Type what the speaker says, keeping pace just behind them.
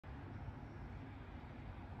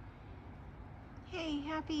Hey,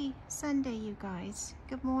 happy Sunday, you guys.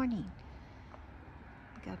 Good morning.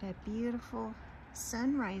 We got a beautiful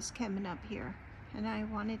sunrise coming up here, and I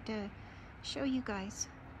wanted to show you guys.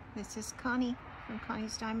 This is Connie from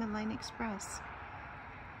Connie's Diamond Line Express.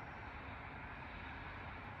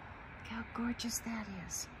 Look how gorgeous that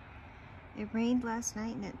is. It rained last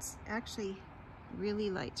night, and it's actually really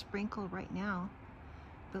light sprinkle right now,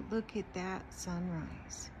 but look at that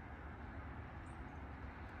sunrise.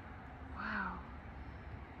 Wow.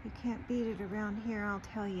 You can't beat it around here, I'll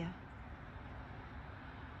tell you.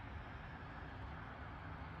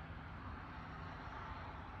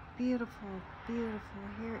 Beautiful, beautiful.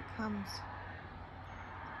 Here it comes.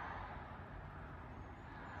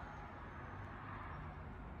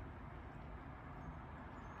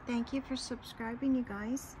 Thank you for subscribing, you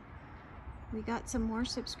guys. We got some more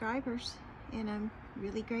subscribers, and I'm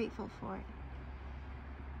really grateful for it.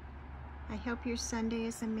 I hope your Sunday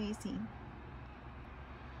is amazing.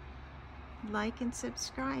 Like and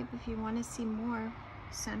subscribe if you want to see more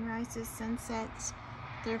sunrises, sunsets,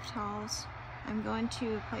 thrift hauls. I'm going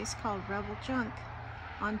to a place called Rebel Junk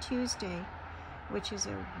on Tuesday, which is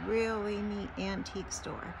a really neat antique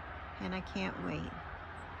store, and I can't wait.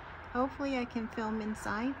 Hopefully I can film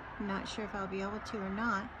inside. I'm not sure if I'll be able to or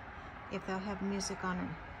not, if they'll have music on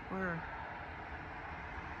it, or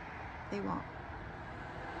they won't.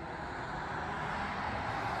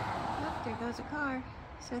 Oh, there goes a car.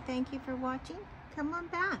 So thank you for watching. Come on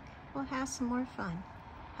back. We'll have some more fun.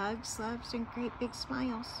 Hugs, loves, and great big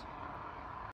smiles.